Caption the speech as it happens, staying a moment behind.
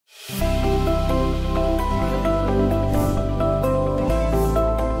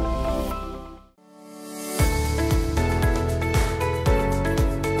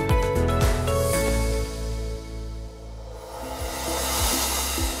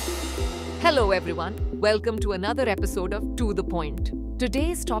Hello everyone, welcome to another episode of To The Point.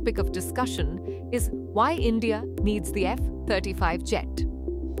 Today's topic of discussion is why India needs the F-35 jet.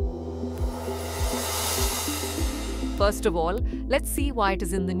 First of all, let's see why it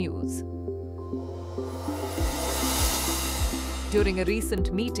is in the news. During a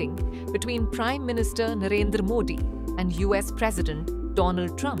recent meeting between Prime Minister Narendra Modi and US President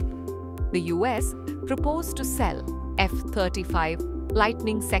Donald Trump, the US proposed to sell F-35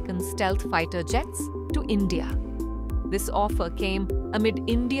 Lightning II stealth fighter jets to India. This offer came amid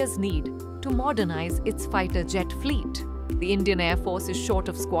India's need to modernize its fighter jet fleet. The Indian Air Force is short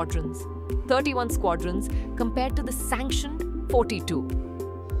of squadrons, 31 squadrons compared to the sanctioned 42.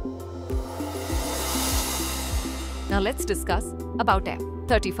 Now let's discuss about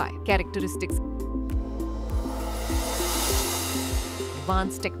F-35 characteristics.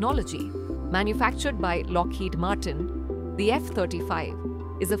 Advanced technology. Manufactured by Lockheed Martin, the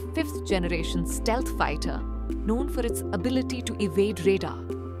F-35 is a fifth-generation stealth fighter known for its ability to evade radar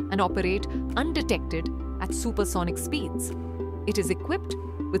and operate undetected at supersonic speeds. It is equipped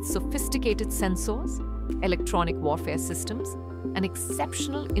with sophisticated sensors, electronic warfare systems, and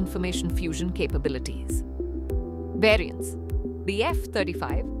exceptional information fusion capabilities. Variants. The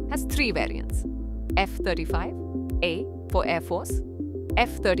F-35 has three variants: F-35A for Air Force,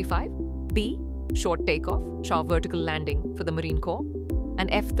 F-35B short takeoff, short vertical landing for the Marine Corps, and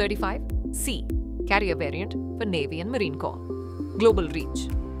F-35C carrier variant for Navy and Marine Corps. Global reach.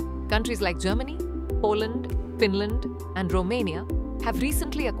 Countries like Germany, Poland, Finland, and Romania have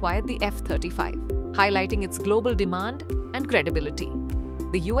recently acquired the F-35, highlighting its global demand and credibility.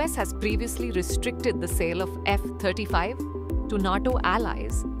 The US has previously restricted the sale of F-35 to NATO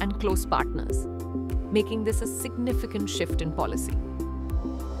allies and close partners, making this a significant shift in policy.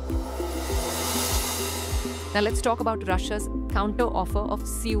 Now let's talk about Russia's counteroffer of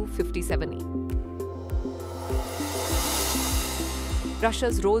Su-57E.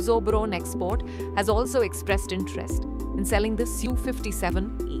 Russia's Rosoboron export has also expressed interest in selling the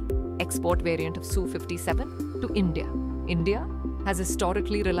Su-57E export variant of Su-57 to India. India has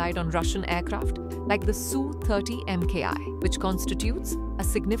historically relied on Russian aircraft like the Su-30 MKI, which constitutes a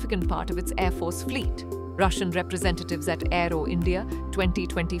significant part of its Air Force fleet. Russian representatives at Aero India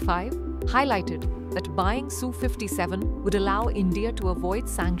 2025 highlighted that buying Su-57 would allow India to avoid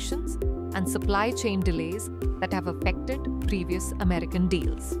sanctions and supply chain delays that have affected previous American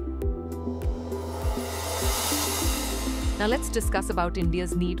deals. Now let's discuss about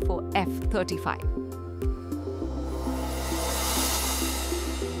India's need for F-35.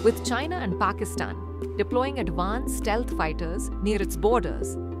 With China and Pakistan deploying advanced stealth fighters near its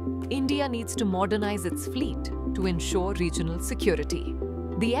borders, India needs to modernize its fleet to ensure regional security.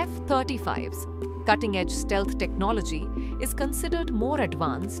 The F-35's cutting-edge stealth technology is considered more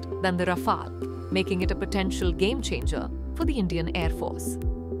advanced than the Rafale, making it a potential game-changer for the Indian Air Force.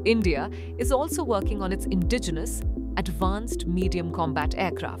 India is also working on its indigenous Advanced Medium Combat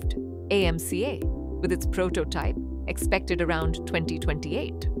Aircraft, AMCA, with its prototype expected around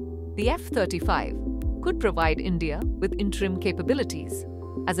 2028. The F-35 could provide India with interim capabilities,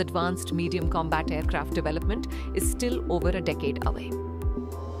 as Advanced Medium Combat Aircraft development is still over a decade away.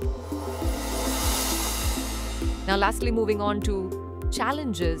 Now lastly, moving on to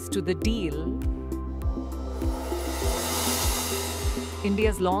challenges to the deal.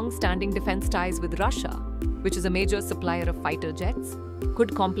 India's long-standing defense ties with Russia, which is a major supplier of fighter jets,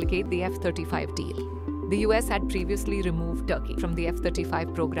 could complicate the F-35 deal. The US had previously removed Turkey from the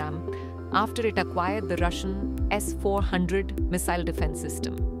F-35 program after it acquired the Russian S-400 missile defense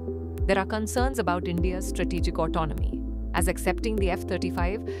system. There are concerns about India's strategic autonomy, as accepting the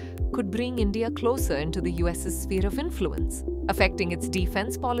F-35 could bring India closer into the US's sphere of influence, affecting its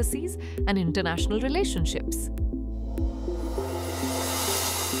defense policies and international relationships.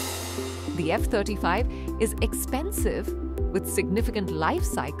 The F-35 is expensive with significant life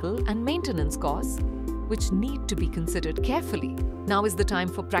cycle and maintenance costs, which need to be considered carefully. Now is the time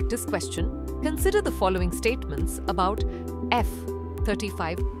for practice question. Consider the following statements about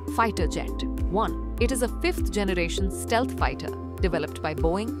F-35 fighter jet. 1. It is a fifth-generation stealth fighter developed by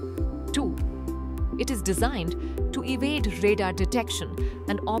Boeing. 2. It is designed to evade radar detection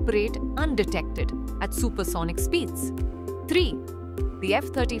and operate undetected at supersonic speeds. 3. The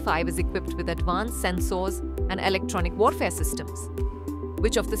F-35 is equipped with advanced sensors and electronic warfare systems.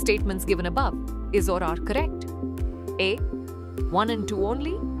 Which of the statements given above is or are correct? A. 1 and 2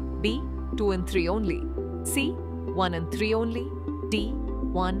 only. B. 2 and 3 only. C. 1 and 3 only. D.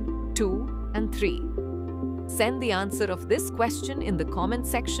 1, 2, and 3. Send the answer of this question in the comment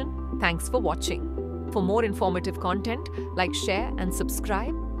section. Thanks for watching. For more informative content, like, share, and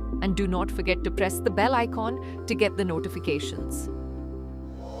subscribe. And do not forget to press the bell icon to get the notifications.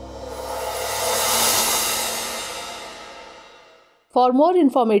 For more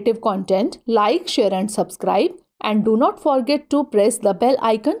informative content, like, share and subscribe, and do not forget to press the bell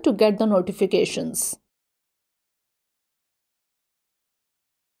icon to get the notifications.